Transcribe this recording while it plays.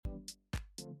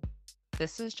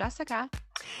This is Jessica.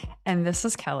 And this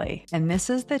is Kelly. And this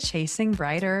is the Chasing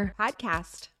Brighter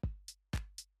podcast.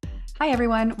 Hi,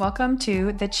 everyone. Welcome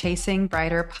to the Chasing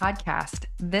Brighter podcast.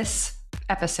 This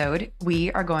episode,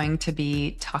 we are going to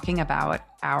be talking about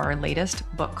our latest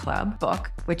book club book,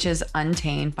 which is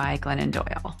Untamed by Glennon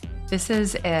Doyle. This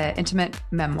is an intimate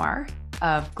memoir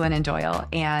of Glennon Doyle,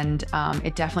 and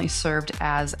it definitely served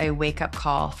as a wake-up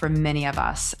call for many of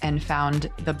us and found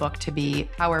the book to be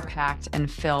power-packed and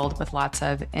filled with lots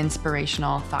of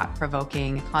inspirational,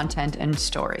 thought-provoking content and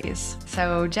stories.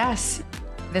 So, Jess,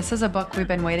 this is a book we've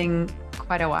been waiting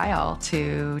quite a while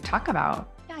to talk about.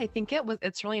 Yeah, I think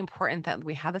it's really important that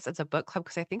we have this as a book club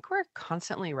because I think we're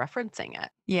constantly referencing it.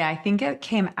 Yeah, I think it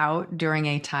came out during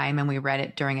a time and we read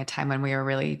it during a time when we were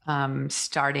really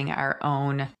starting our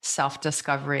own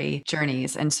self-discovery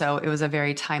journeys. And so it was a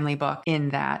very timely book in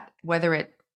that whether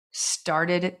it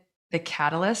started the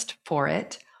catalyst for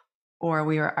it or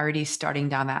we were already starting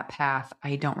down that path,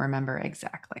 I don't remember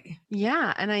exactly.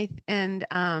 Yeah, and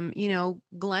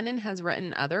Glennon has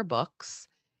written other books,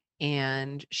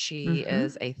 and she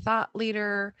is a thought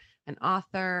leader, an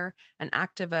author, an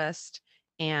activist,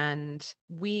 and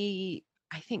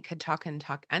I think, could talk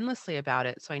endlessly about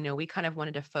it. So I know we kind of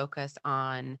wanted to focus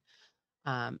on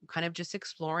kind of just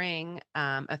exploring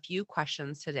a few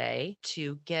questions today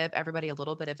to give everybody a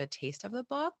little bit of a taste of the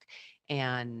book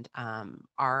and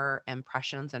our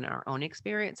impressions and our own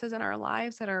experiences in our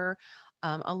lives that are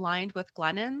aligned with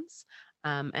Glennon's.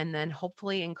 And then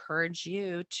hopefully encourage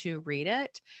you to read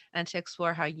it and to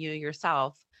explore how you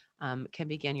yourself can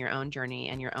begin your own journey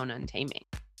and your own untaming.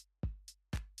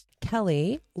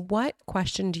 Kelly, what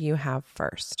question do you have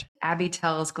first? Abby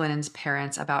tells Glennon's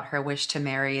parents about her wish to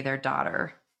marry their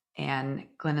daughter. And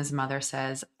Glennon's mother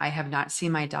says, I have not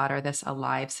seen my daughter this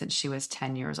alive since she was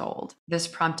 10 years old. This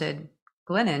prompted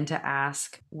Glennon to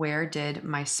ask, where did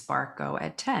my spark go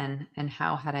at 10 and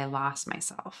how had I lost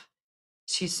myself?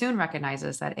 She soon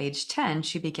recognizes that age 10,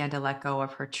 she began to let go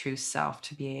of her true self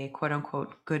to be a quote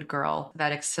unquote good girl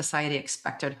that society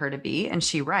expected her to be. And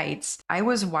she writes, I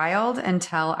was wild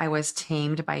until I was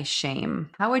tamed by shame.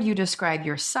 How would you describe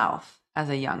yourself as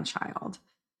a young child?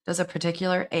 Does a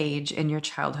particular age in your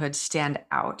childhood stand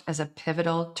out as a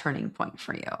pivotal turning point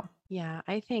for you? Yeah,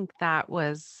 I think that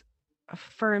was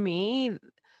for me.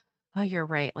 Oh, you're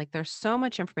right. Like there's so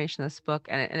much information in this book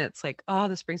and it's like, oh,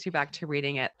 this brings me back to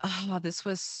reading it. Oh, this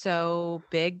was so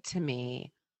big to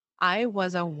me. I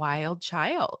was a wild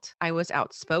child. I was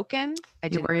outspoken. I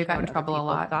didn't You care got in what other trouble a people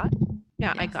lot. thought.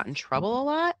 Yeah, I got in trouble a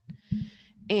lot.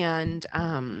 And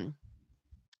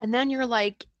then you're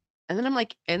like, and then I'm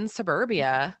like in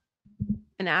suburbia,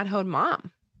 an at-home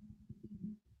mom.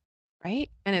 Right?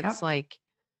 And it's like,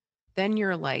 then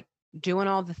you're like doing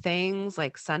all the things,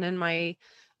 like sending my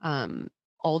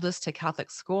oldest to Catholic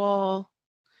school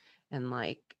and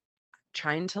like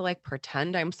trying to like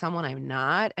pretend I'm someone I'm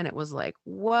not. And it was like,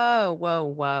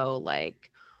 whoa. Like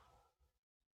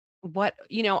what,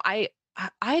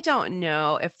 I don't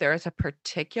know if there's a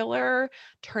particular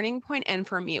turning point. And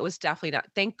for me, it was definitely not,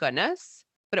 thank goodness,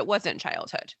 but it wasn't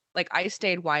childhood. Like I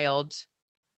stayed wild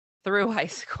through high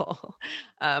school.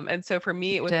 And so for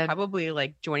me, it was probably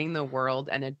like joining the world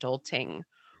and adulting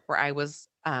where I was,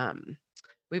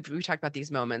 we've talked about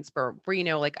these moments where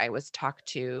like I was talked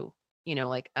to,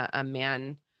 like a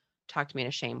man talked to me in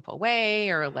a shameful way,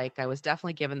 or like I was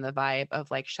definitely given the vibe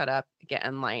of like, shut up, get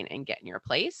in line and get in your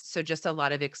place. So just a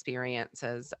lot of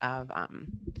experiences of,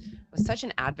 was such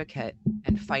an advocate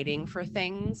and fighting for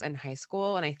things in high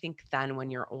school. And I think then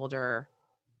when you're older,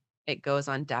 it goes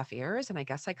on deaf ears. And I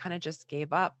guess I kind of just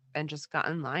gave up and just got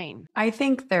in line. I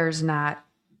think there's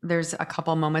a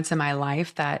couple moments in my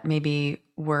life that maybe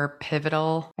were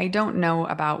pivotal. I don't know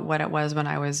about what it was when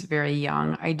I was very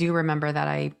young. I do remember that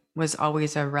I was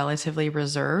always I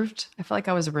feel like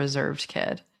I was a reserved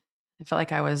kid. I felt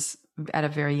like I was at a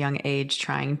very young age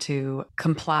trying to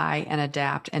comply and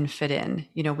adapt and fit in.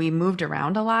 We moved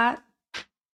around a lot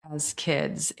as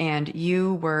kids, and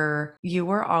you were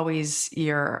always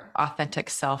your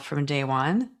authentic self from day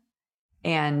one.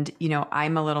 And,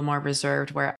 I'm a little more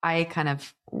reserved where I kind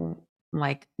of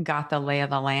like got the lay of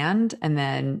the land and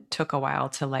then took a while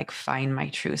to like find my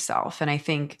true self. And I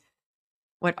think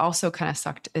what also kind of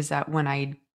sucked is that when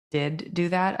I did do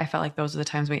that, I felt like those are the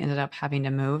times we ended up having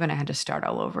to move and I had to start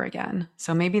all over again.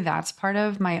 So maybe that's part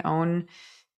of my own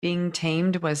being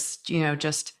tamed was,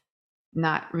 just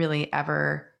not really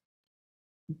ever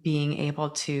being able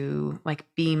to like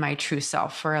be my true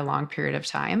self for a long period of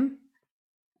time.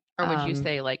 Or would you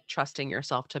say like trusting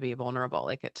yourself to be vulnerable?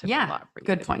 Like it took a lot for you.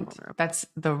 Good point.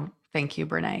 Thank you,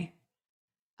 Brene.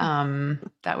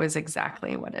 That was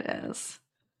exactly what it is.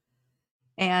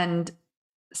 And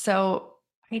so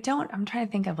I'm trying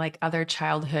to think of like other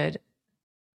childhood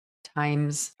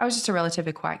times. I was just a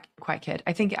relatively quiet kid.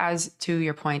 I think, as to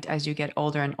your point, as you get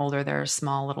older and older, there are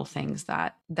small little things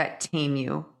that tame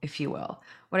you, if you will.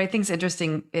 What I think is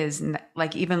interesting is,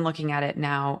 like, even looking at it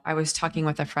now, I was talking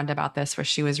with a friend about this, where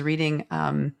she was reading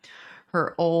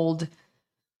her old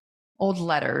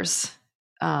letters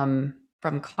from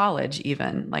college,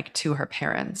 even like to her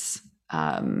parents.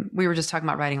 We were just talking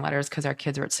about writing letters because our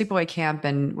kids were at sleepaway camp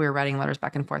and we were writing letters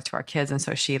back and forth to our kids. And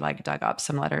so she like dug up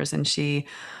some letters and she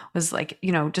was like,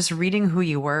 just reading who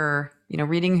you were,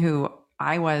 reading who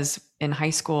I was in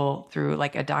high school through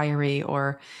like a diary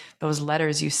or those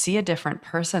letters, you see a different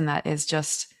person that is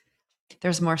just,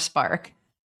 there's more spark,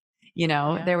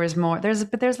 Yeah. there was more,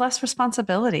 but there's less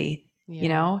responsibility,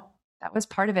 Yeah. that was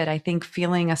part of it. I think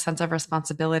feeling a sense of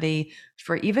responsibility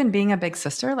for even being a big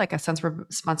sister, like a sense of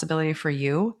responsibility for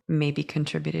you, maybe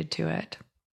contributed to it.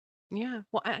 Yeah.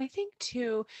 Well, I think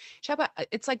too, Shaba,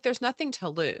 it's like there's nothing to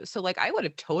lose. So like I would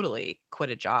have totally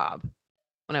quit a job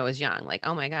when I was young. Like,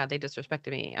 oh my God, they disrespected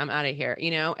me. I'm out of here,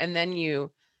 And then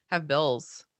you have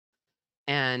bills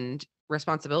and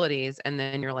responsibilities, and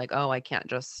then you're like, oh, I can't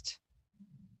just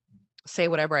say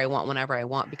whatever I want whenever I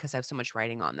want because I have so much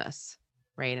writing on this,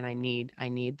 right? And I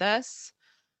need this.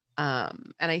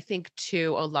 And I think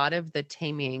too, a lot of the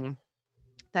taming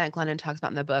that Glennon talks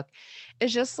about in the book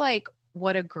is just like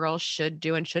what a girl should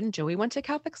do and shouldn't do. We went to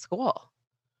Catholic school,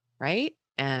 right?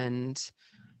 And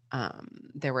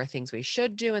there were things we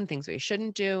should do and things we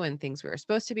shouldn't do and things we were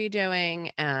supposed to be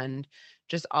doing, and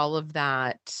just all of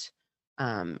that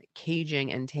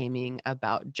caging and taming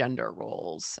about gender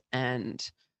roles. And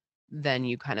then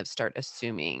you kind of start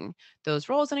assuming those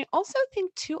roles. And I also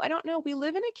think too, I don't know, we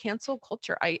live in a cancel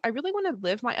culture. I really want to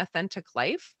live my authentic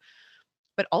life.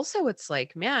 But also it's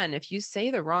like, man, if you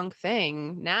say the wrong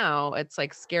thing now, it's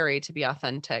like scary to be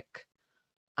authentic.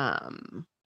 Um,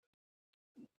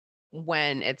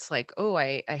 when it's like, oh,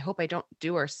 I hope I don't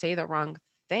do or say the wrong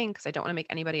thing because I don't want to make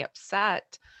anybody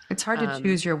upset. It's hard to Um,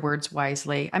 choose your words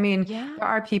wisely. I mean, yeah, there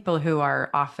are people who are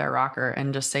off their rocker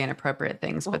and just say inappropriate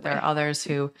things, well, but there are right. others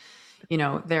who,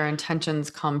 their intentions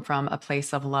come from a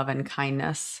place of love and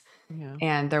kindness, Yeah.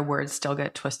 and their words still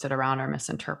get twisted around or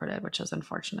misinterpreted, which is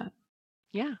unfortunate.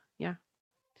 Yeah. Yeah.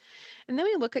 And then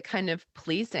we look at kind of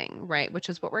pleasing, right? Which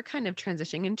is what we're kind of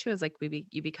transitioning into, is like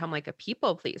you become like a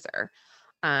people pleaser.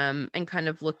 And kind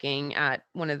of looking at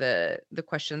one of the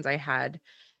questions I had,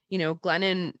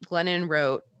 Glennon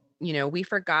wrote, we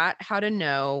forgot how to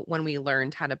know when we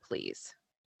learned how to please.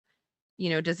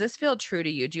 Does this feel true to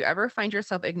you? Do you ever find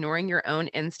yourself ignoring your own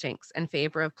instincts in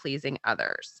favor of pleasing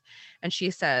others? And she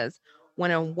says,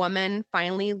 when a woman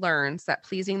finally learns that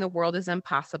pleasing the world is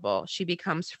impossible, she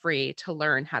becomes free to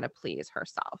learn how to please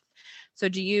herself. So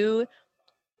do you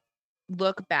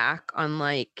look back on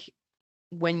like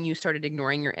when you started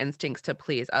ignoring your instincts to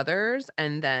please others?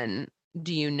 And then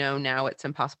do you know now it's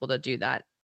impossible to do that?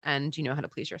 And do you know how to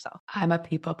please yourself? I'm a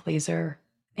people pleaser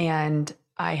and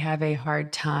I have a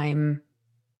hard time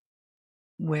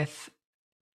with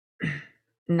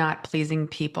not pleasing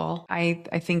people. I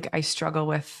think I struggle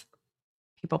with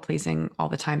people pleasing all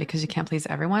the time because you can't please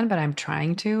everyone, but I'm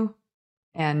trying to.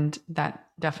 And that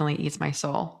definitely eats my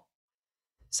soul.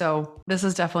 So this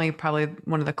is definitely probably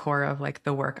one of the core of like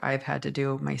the work I've had to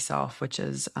do myself, which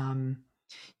is,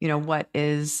 what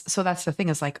is, so that's the thing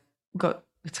is like,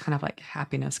 it's kind of like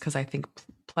happiness. Cause I think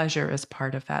pleasure is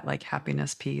part of that, like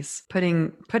happiness piece,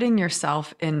 putting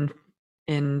yourself in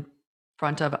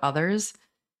front of others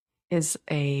is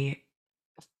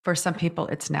for some people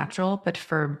it's natural, but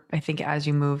I think as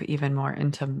you move even more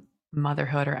into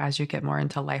motherhood or as you get more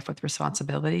into life with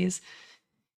responsibilities,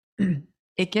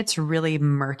 it gets really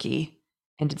murky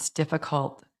and it's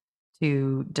difficult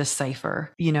to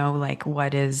decipher, like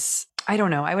what is, I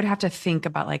don't know. I would have to think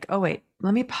about like, oh, wait,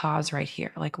 let me pause right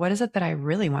here. Like, what is it that I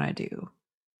really want to do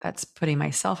that's putting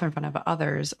myself in front of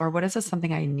others? Or what is it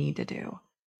something I need to do?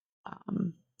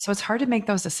 So it's hard to make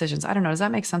those decisions. I don't know. Does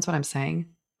that make sense what I'm saying?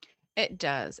 It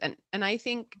does. And I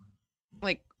think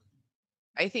like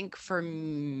I think for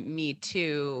me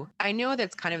too, I know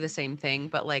that's kind of the same thing,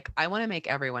 but like I want to make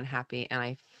everyone happy and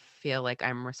I feel like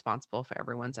I'm responsible for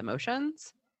everyone's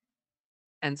emotions.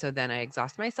 And so then I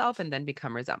exhaust myself and then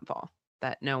become resentful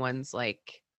that no one's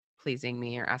like pleasing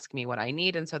me or asking me what I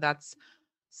need. And so that's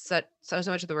so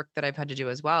much of the work that I've had to do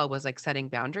as well was like setting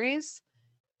boundaries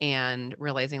and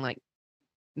realizing like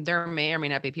there may or may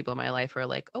not be people in my life who are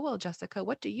like, oh, well, Jessica,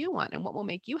 what do you want? And what will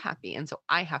make you happy? And so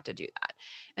I have to do that.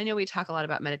 I know we talk a lot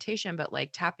about meditation, but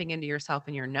like tapping into yourself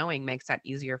and your knowing makes that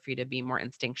easier for you to be more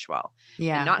instinctual and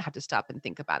Yeah. not have to stop and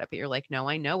think about it. But you're like, no,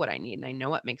 I know what I need and I know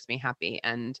what makes me happy.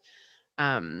 And,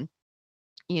 um,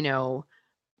 you know,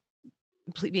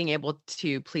 being able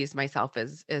to please myself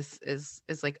is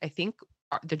like, I think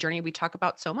the journey we talk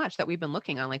about so much that we've been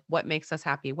looking on, like what makes us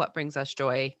happy, what brings us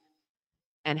joy,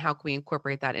 and how can we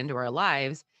incorporate that into our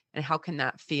lives, and how can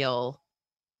that feel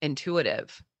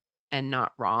intuitive and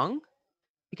not wrong?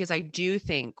 Because I do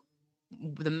think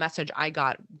the message I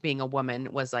got being a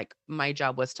woman was like my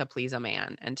job was to please a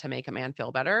man and to make a man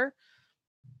feel better.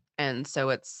 And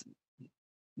so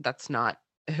that's not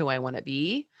who I want to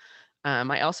be.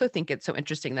 I also think it's so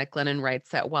interesting that Glennon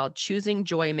writes that while choosing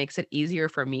joy makes it easier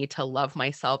for me to love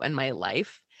myself and my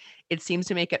life, it seems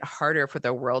to make it harder for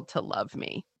the world to love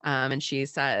me. And she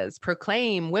says,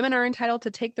 proclaim women are entitled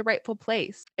to take the rightful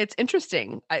place. It's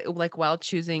interesting. Like while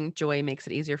choosing joy makes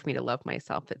it easier for me to love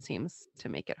myself, it seems to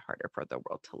make it harder for the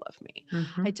world to love me.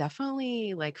 Hmm. I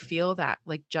definitely like feel that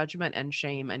like judgment and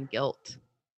shame and guilt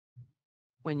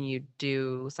when you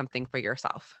do something for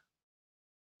yourself.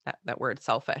 That word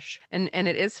selfish. And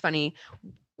it is funny.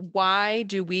 Why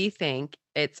do we think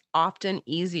it's often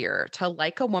easier to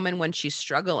like a woman when she's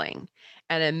struggling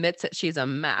and admits that she's a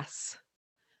mess,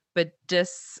 but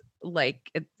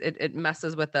it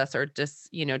messes with us or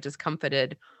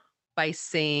discomfited by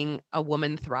seeing a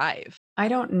woman thrive? I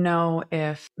don't know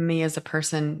if me as a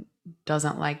person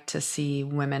doesn't like to see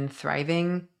women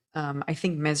thriving. I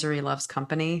think misery loves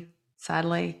company,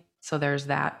 sadly. So there's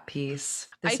that piece.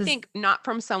 I This is, think not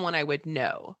from someone I would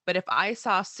know, but if I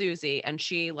saw Susie and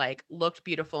she like looked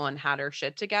beautiful and had her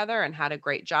shit together and had a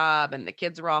great job and the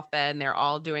kids were all fed and they're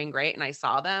all doing great and I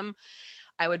saw them,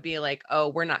 I would be like, "Oh,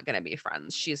 we're not going to be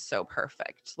friends. She's so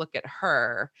perfect. Look at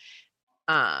her."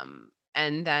 And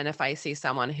then if I see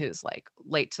someone who's like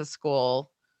late to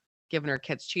school giving her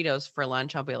kids Cheetos for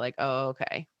lunch, I'll be like, "Oh,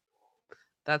 okay.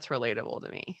 That's relatable to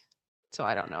me." So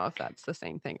I don't know if that's the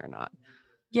same thing or not.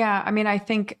 yeah, I mean, I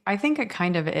think it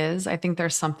kind of is. I think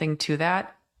there's something to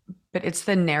that, but it's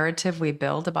the narrative we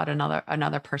build about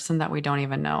another person that we don't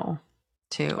even know, Oh,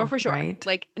 too, for sure. right?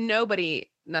 Like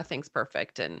nothing's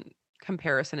perfect and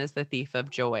comparison is the thief of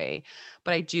joy.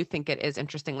 But I do think it is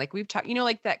interesting. Like we've talked,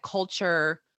 like that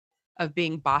culture of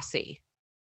being bossy,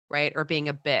 right? Or being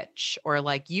a bitch, or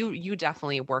like you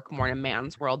definitely work more in a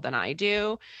man's world than I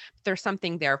do. There's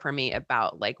something there for me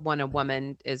about like when a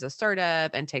woman is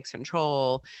assertive and takes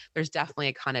control, there's definitely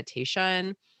a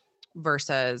connotation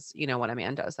versus, when a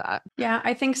man does that. Yeah,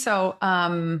 I think so.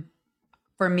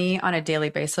 For me, on a daily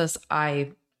basis,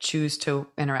 I choose to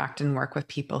interact and work with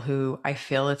people who I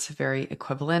feel it's very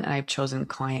equivalent. And I've chosen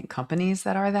client companies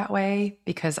that are that way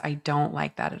because I don't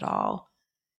like that at all.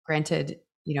 Granted,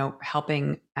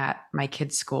 helping at my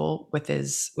kid's school which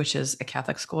is a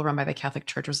Catholic school run by the Catholic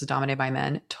Church, was dominated by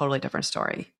men, totally different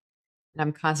story. And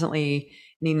I'm constantly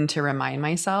needing to remind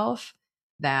myself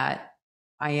that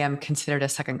I am considered a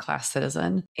second class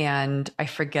citizen and I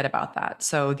forget about that.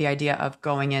 So the idea of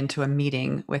going into a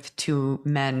meeting with two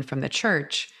men from the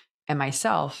church and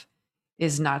myself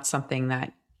is not something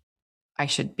that I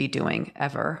should be doing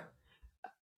ever.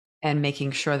 And making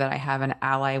sure that I have an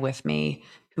ally with me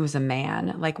who's a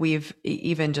man. Like we've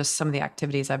even just some of the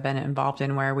activities I've been involved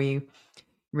in where we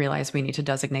realize we need to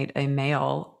designate a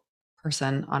male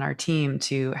person on our team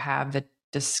to have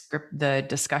the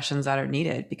discussions that are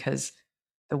needed because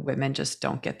the women just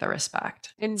don't get the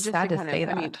respect. And It's just to sad to kind of, say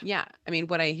I mean, that. yeah, I mean,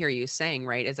 what I hear you saying,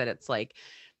 right, is that it's like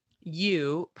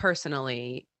you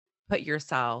personally put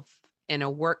yourself in a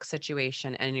work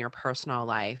situation and in your personal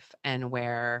life and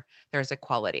where there's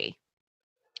equality.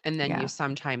 And then you Yeah.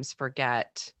 sometimes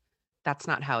forget that's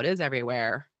not how it is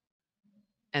everywhere.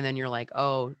 And then you're like,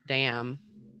 oh, damn,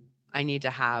 I need to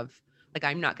have, like,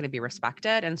 I'm not going to be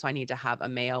respected. And so I need to have a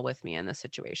male with me in this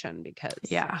situation because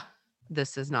Yeah.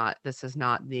 this is not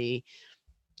the,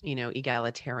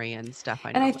 egalitarian stuff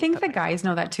I And I normally think put the myself guys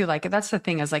know that through. too. Like that's the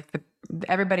thing is like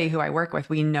everybody who I work with,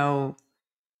 we know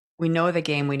the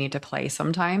game we need to play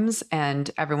sometimes, and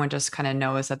everyone just kind of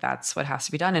knows that that's what has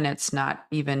to be done. And it's not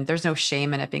even, there's no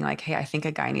shame in it being like, hey, I think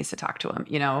a guy needs to talk to him,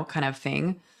 kind of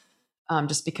thing.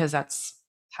 Just because that's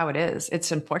how it is.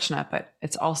 It's unfortunate, but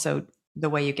it's also the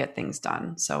way you get things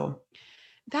done. So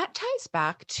That ties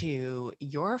back to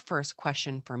your first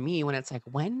question for me when it's like,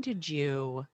 when did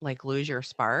you like lose your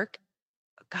spark?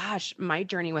 Gosh, my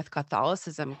journey with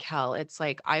Catholicism, Kel, it's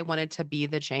like I wanted to be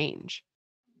the change,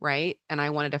 right? And I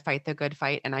wanted to fight the good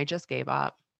fight and I just gave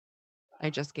up. I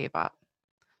just gave up.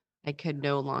 I could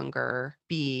no longer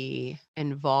be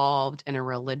involved in a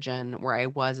religion where I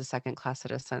was a second class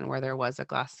citizen, where there was a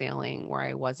glass ceiling, where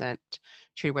I wasn't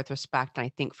treated with respect. And I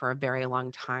think for a very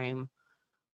long time,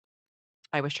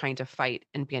 I was trying to fight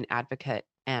and be an advocate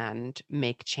and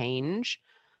make change.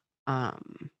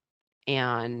 Um,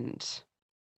 and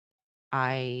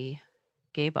I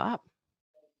gave up,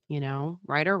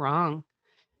 right or wrong.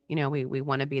 We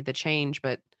want to be the change,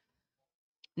 but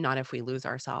not if we lose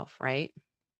ourselves, right?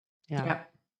 Yeah.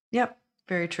 Yep. Yep.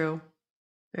 Very true.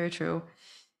 Very true.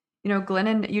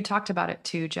 Glennon, you talked about it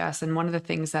too, Jess. And one of the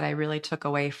things that I really took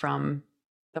away from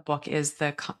the book is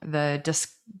the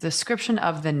description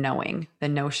of the knowing, the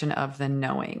notion of the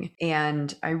knowing.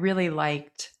 And I really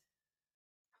liked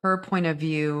her point of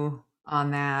view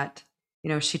on that.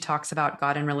 She talks about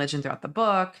God and religion throughout the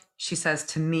book. She says,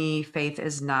 to me, faith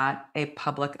is not a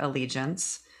public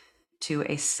allegiance to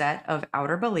a set of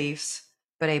outer beliefs,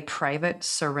 but a private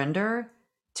surrender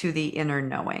to the inner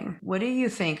knowing. What do you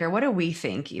think, or what do we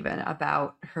think even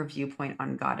about her viewpoint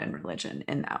on God and religion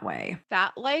in that way?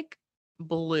 That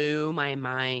blew my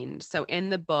mind. So in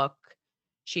the book,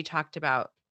 she talked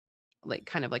about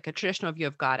kind of like a traditional view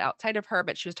of God outside of her,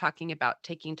 but she was talking about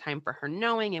taking time for her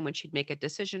knowing. And when she'd make a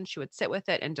decision, she would sit with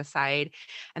it and decide.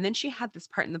 And then she had this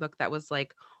part in the book that was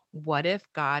like, what if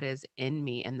God is in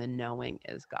me and the knowing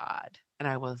is God? And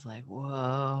I was like,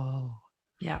 whoa.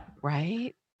 Yeah.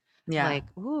 Right? Yeah.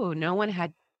 Ooh, no one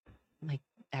had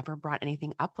ever brought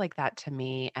anything up like that to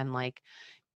me. And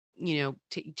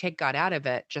to take God out of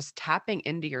it, just tapping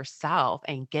into yourself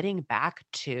and getting back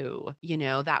to,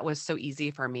 that was so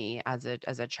easy for me as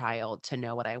a child to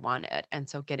know what I wanted. And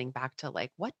so getting back to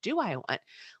what do I want?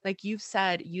 You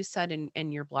said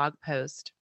in your blog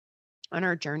post on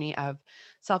our journey of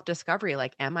self-discovery,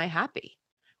 am I happy?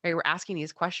 Right? We're asking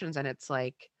these questions and it's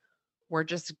we're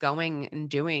just going and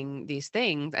doing these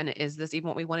things. And is this even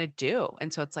what we want to do?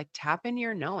 And so it's tap into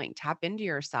your knowing, tap into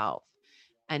yourself.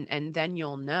 And then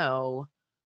you'll know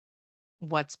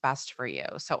what's best for you.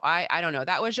 So I don't know.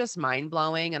 That was just mind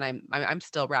blowing, and I'm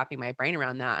still wrapping my brain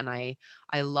around that. And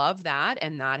I love that,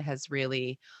 and that has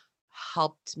really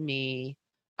helped me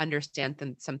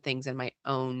understand some things in my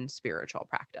own spiritual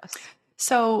practice.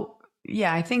 So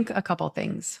yeah, I think a couple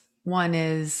things. One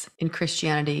is in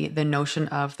Christianity, the notion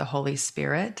of the Holy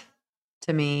Spirit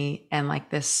to me, and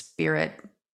this spirit,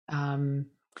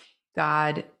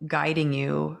 God guiding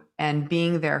you and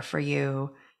being there for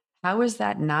you. How is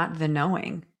that not the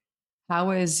knowing? How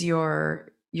is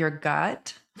your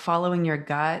gut, following your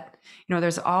gut?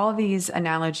 There's all these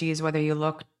analogies, whether you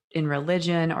look in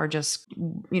religion or just,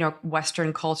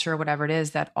 Western culture, whatever it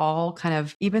is, that all kind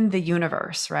of, even the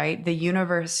universe, right? The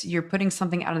universe, you're putting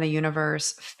something out in the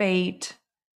universe, fate,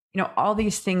 all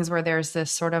these things where there's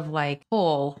this sort of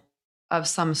pull of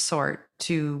some sort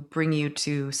to bring you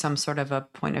to some sort of a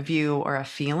point of view or a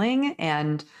feeling.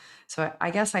 And so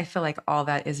I guess I feel like all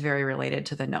that is very related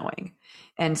to the knowing.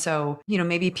 And so,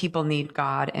 maybe people need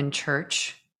God and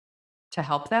church to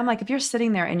help them. If you're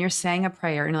sitting there and you're saying a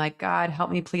prayer and you're like, God,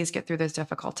 help me please get through this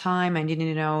difficult time. I need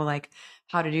to know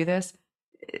how to do this.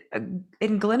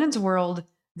 In Glennon's world,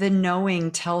 the knowing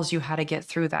tells you how to get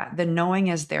through that. The knowing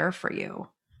is there for you.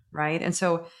 Right. And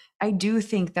so I do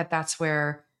think that that's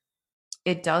where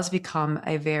it does become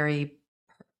a very,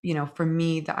 for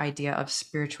me, the idea of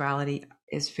spirituality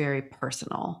is very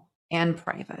personal and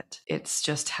private. It's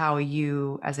just how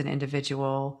you as an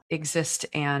individual exist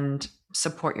and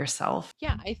support yourself.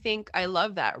 Yeah, I think I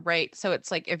love that. Right. So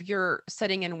it's if you're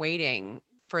sitting and waiting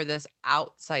for this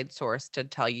outside source to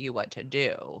tell you what to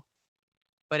do,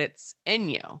 but it's in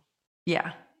you.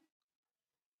 Yeah.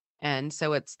 And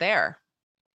so it's there.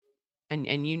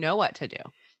 And you know what to do.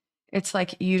 It's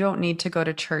you don't need to go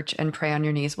to church and pray on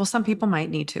your knees. Well, some people might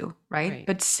need to, right?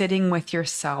 But sitting with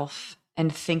yourself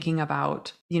and thinking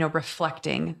about,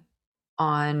 reflecting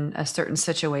on a certain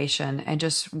situation and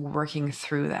just working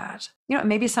through that.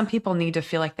 Maybe some people need to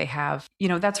feel like they have,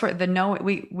 that's where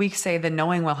we say the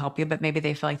knowing will help you, but maybe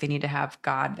they feel like they need to have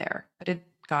God there. But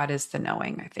God is the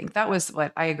knowing. I think that was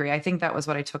what I agree. I think that was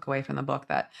what I took away from the book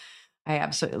that I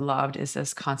absolutely loved, is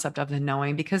this concept of the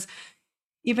knowing, because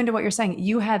even to what you're saying,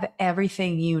 you have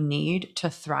everything you need to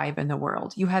thrive in the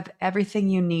world. You have everything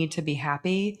you need to be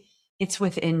happy. It's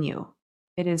within you.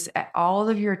 It is, all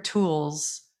of your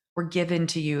tools were given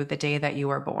to you the day that you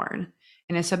were born.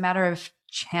 And it's a matter of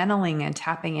channeling and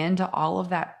tapping into all of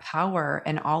that power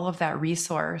and all of that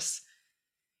resource.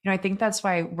 I think that's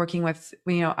why working with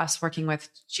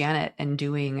Janet and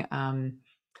doing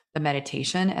the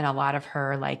meditation and a lot of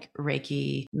her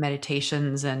Reiki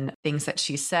meditations and things that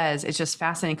she says, it's just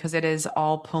fascinating because it is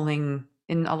all pulling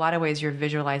in a lot of ways, you're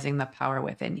visualizing the power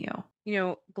within you. You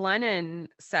know, Glennon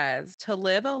says to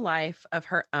live a life of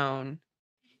her own,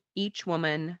 each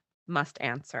woman must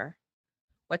answer,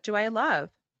 what do I love?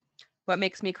 What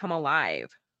makes me come alive?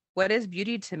 What is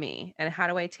beauty to me? And how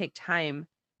do I take time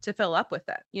to fill up with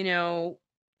it? You know,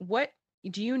 what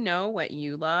do you know what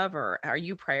you love, or are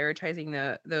you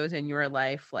prioritizing those in your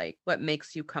life? Like what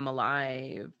makes you come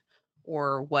alive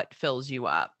or what fills you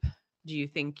up? Do you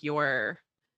think you're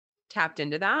tapped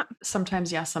into that?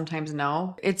 Sometimes yes, sometimes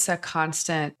no. It's a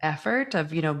constant effort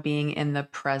of, being in the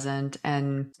present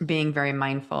and being very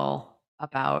mindful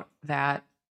about that.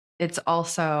 It's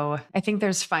also, I think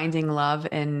there's finding love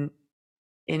in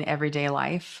everyday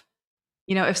life.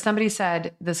 If somebody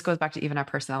said, this goes back to even our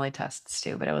personality tests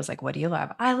too, but it was like, what do you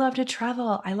love? I love to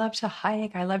travel. I love to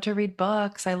hike. I love to read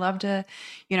books. I love to,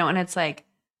 and it's like,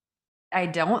 I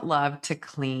don't love to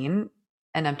clean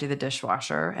and empty the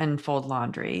dishwasher and fold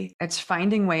laundry. It's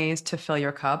finding ways to fill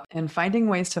your cup and finding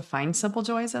ways to find simple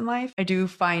joys in life. I do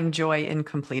find joy in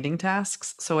completing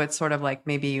tasks. So it's sort of like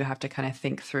maybe you have to kind of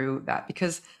think through that,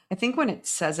 because I think when it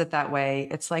says it that way,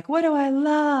 it's like, what do I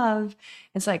love?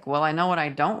 It's like, well, I know what I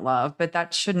don't love, but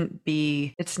that shouldn't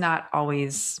be, it's not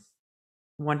always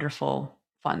wonderful,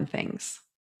 fun things.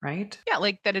 Right? Yeah,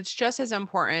 like that it's just as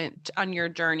important on your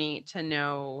journey to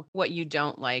know what you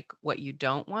don't like, what you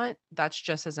don't want. That's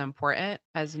just as important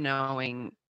as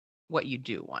knowing what you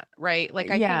do want, right?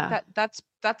 Like I think Yeah.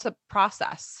 that's a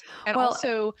process. And Well,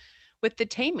 also with the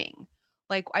taming,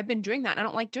 like I've been doing that and I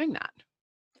don't like doing that.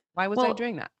 Why was I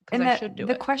doing that? Because and I should that do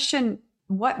the it. question,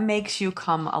 what makes you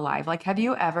come alive? Like, have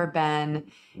you ever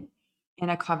been in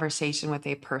a conversation with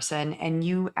a person and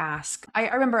you ask, I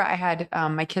remember I had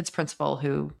my kid's principal,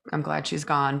 who I'm glad she's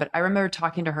gone, but I remember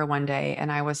talking to her one day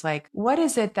and I was like, what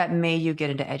is it that made you get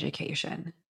into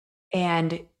education?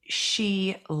 And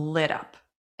she lit up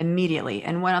immediately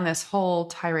and went on this whole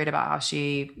tirade about how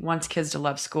she wants kids to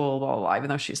love school, blah, blah, blah, even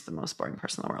though she's the most boring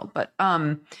person in the world. But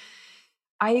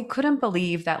I couldn't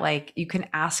believe that, like, you can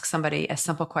ask somebody a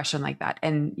simple question like that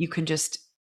and you can just,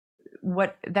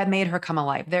 what that made her come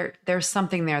alive. There's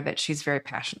something there that she's very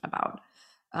passionate about.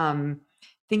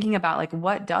 Thinking about, like,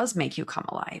 what does make you come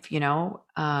alive,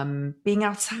 being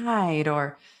outside,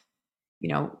 or,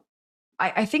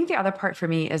 I think the other part for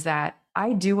me is that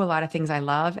I do a lot of things I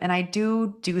love and I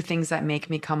do things that make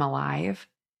me come alive.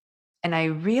 And I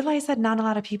realize that not a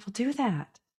lot of people do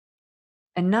that.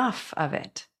 Enough of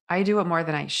it. I do it more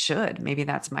than I should. Maybe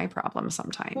that's my problem Well, we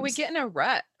sometimes. get in a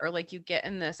rut, or like you get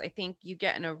in this, I think you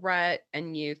get in a rut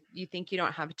and you think you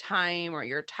don't have time, or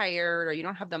you're tired, or you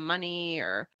don't have the money,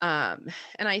 or and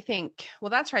I think, well,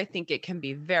 that's where I think it can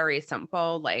be very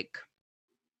simple, like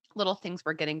little things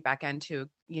we're getting back into.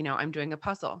 I'm doing a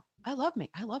puzzle. I love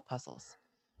puzzles.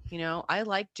 I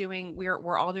like doing,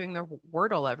 we're all doing the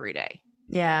Wordle every day.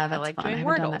 Yeah, I that's like fun. I doing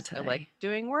haven't done that Wordles. I like today.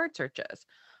 doing word searches.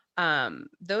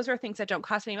 Those are things that don't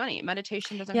cost any money.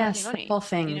 Meditation doesn't cost any Yes, money, simple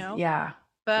things. Yeah. Yeah.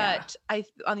 but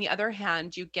on the other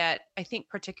hand, you get, I think,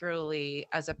 particularly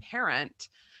as a parent,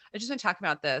 I just been talking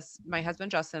about this. My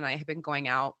husband, Justin, and I have been going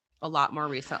out a lot more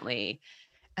recently.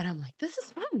 And I'm like, this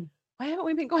is fun. Why haven't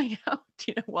we been going out?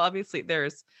 Well, obviously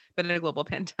there's been a global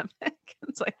pandemic.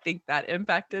 And so I think that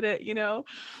impacted it.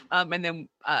 And then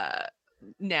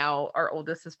now our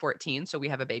oldest is 14. So we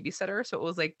have a babysitter. So it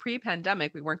was like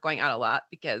pre-pandemic, we weren't going out a lot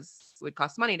because it would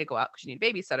cost money to go out because you need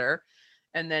a babysitter.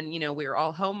 And then, we were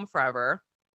all home forever.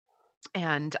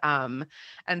 And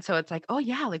so it's like, oh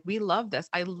yeah, like we love this.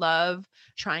 I love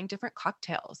trying different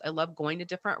cocktails. I love going to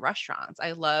different restaurants.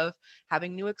 I love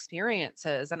having new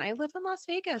experiences. And I live in Las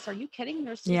Vegas. Are you kidding?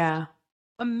 There's just Yeah.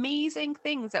 amazing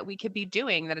things that we could be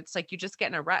doing, that it's like you just get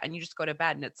in a rut and you just go to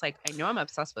bed. And it's like, I know I'm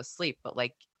obsessed with sleep, but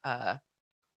like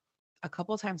a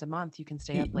couple of times a month you can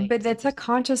stay up late. But So that's a just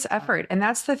conscious effort. And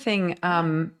that's the thing,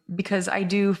 because I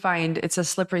do find it's a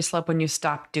slippery slope when you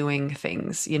stop doing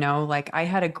things, like I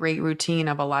had a great routine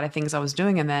of a lot of things I was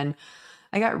doing. And then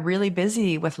I got really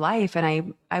busy with life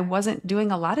and I wasn't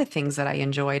doing a lot of things that I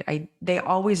enjoyed. They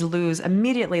always lose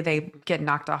immediately. They get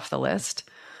knocked off the list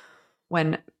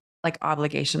when, like,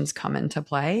 obligations come into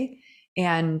play.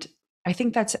 And I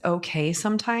think that's okay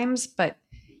sometimes, but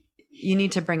you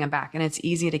need to bring them back and it's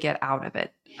easy to get out of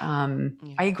it. yeah.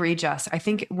 I agree, Jess. I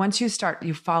think once you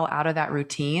fall out of that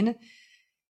routine,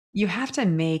 you have to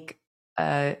make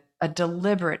a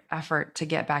deliberate effort to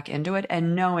get back into it,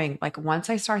 and knowing, like, once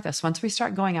we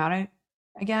start going out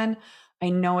again, I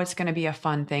know it's going to be a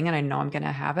fun thing and I know I'm going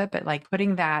to have it, but like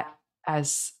putting that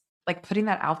as like putting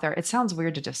that out there. It sounds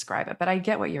weird to describe it, but I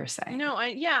get what you're saying. No,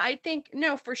 I think,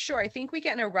 no, for sure. I think we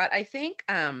get in a rut. I think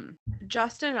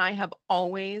Justin and I have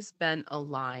always been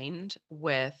aligned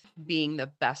with being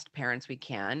the best parents we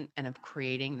can and of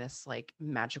creating this like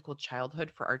magical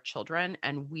childhood for our children.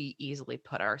 And we easily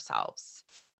put ourselves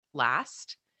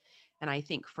last. And I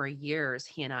think for years,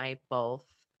 he and I both,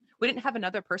 we didn't have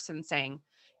another person saying,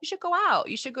 you should go out,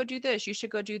 you should go do this, you should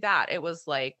go do that. It was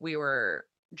like we were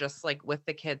just like with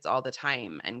the kids all the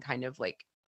time and kind of like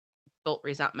built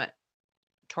resentment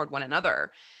toward one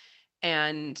another.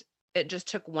 And it just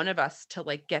took one of us to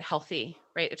like get healthy,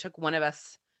 right? It took one of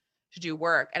us to do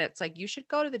work. And it's like, you should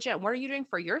go to the gym. What are you doing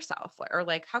for yourself? Or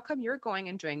like, how come you're going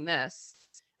and doing this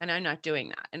and I'm not doing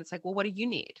that? And it's like, well, what do you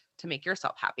need to make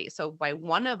yourself happy? So by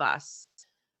one of us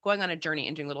going on a journey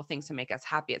and doing little things to make us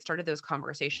happy, it started those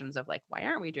conversations of like, why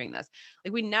aren't we doing this?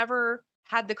 Like we never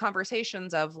had the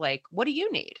conversations of like, what do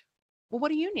you need? Well, what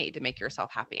do you need to make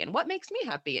yourself happy? And what makes me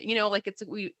happy? You know, like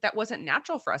that wasn't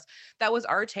natural for us. That was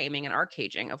our taming and our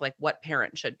caging of like what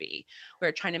parent should be.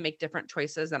 We're trying to make different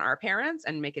choices than our parents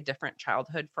and make a different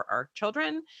childhood for our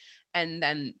children. And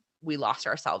then we lost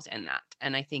ourselves in that.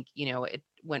 And I think, you know, it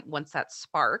went once that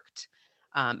sparked,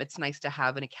 it's nice to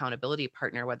have an accountability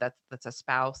partner, whether that's a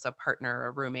spouse, a partner,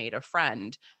 a roommate, a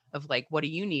friend, of like, what do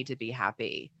you need to be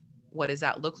happy? What does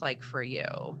that look like for you?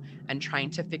 And trying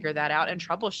to figure that out and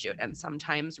troubleshoot. And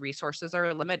sometimes resources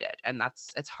are limited and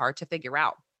it's hard to figure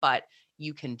out, but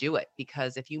you can do it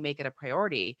because if you make it a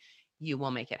priority, you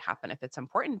will make it happen if it's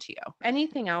important to you.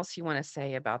 Anything else you want to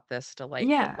say about this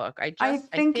delightful book? I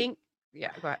think,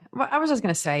 yeah, go ahead. What I was just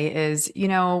going to say is, you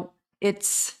know,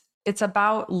 it's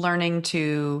about learning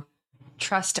to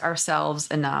trust ourselves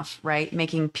enough, right?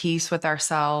 Making peace with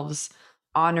ourselves,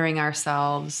 honoring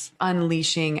ourselves,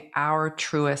 unleashing our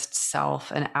truest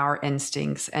self and our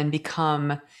instincts and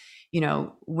become, you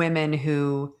know, women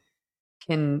who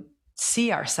can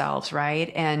see ourselves,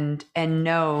 right? And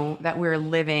know that we're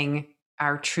living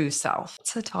our true self.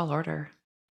 It's a tall order.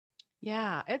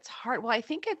 Yeah, it's hard. Well, I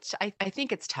think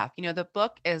it's tough. You know, the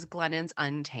book is Glennon's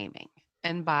Untaming.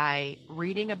 And by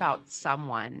reading about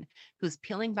someone who's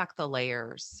peeling back the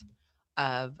layers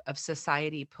of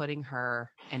society putting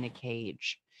her in a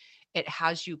cage, it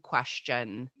has you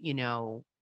question, you know,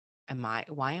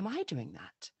 why am I doing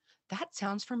that? That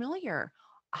sounds familiar.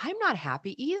 I'm not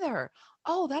happy either.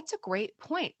 Oh, that's a great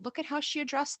point. Look at how she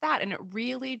addressed that. And it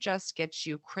really just gets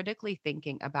you critically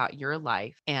thinking about your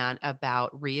life and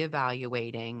about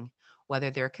reevaluating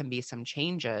whether there can be some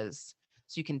changes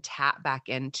so you can tap back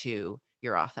into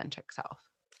your authentic self.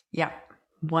 Yeah,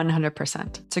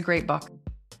 100%. It's a great book.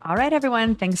 All right,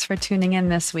 everyone. Thanks for tuning in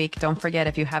this week. Don't forget,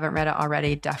 if you haven't read it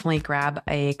already, definitely grab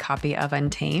a copy of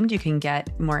Untamed. You can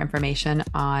get more information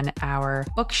on our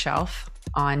bookshelf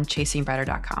on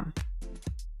chasingbrighter.com.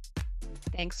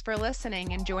 Thanks for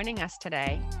listening and joining us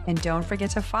today. And don't forget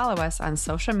to follow us on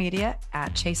social media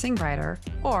at Chasing Brighter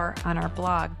or on our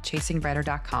blog,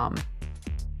 chasingbrighter.com.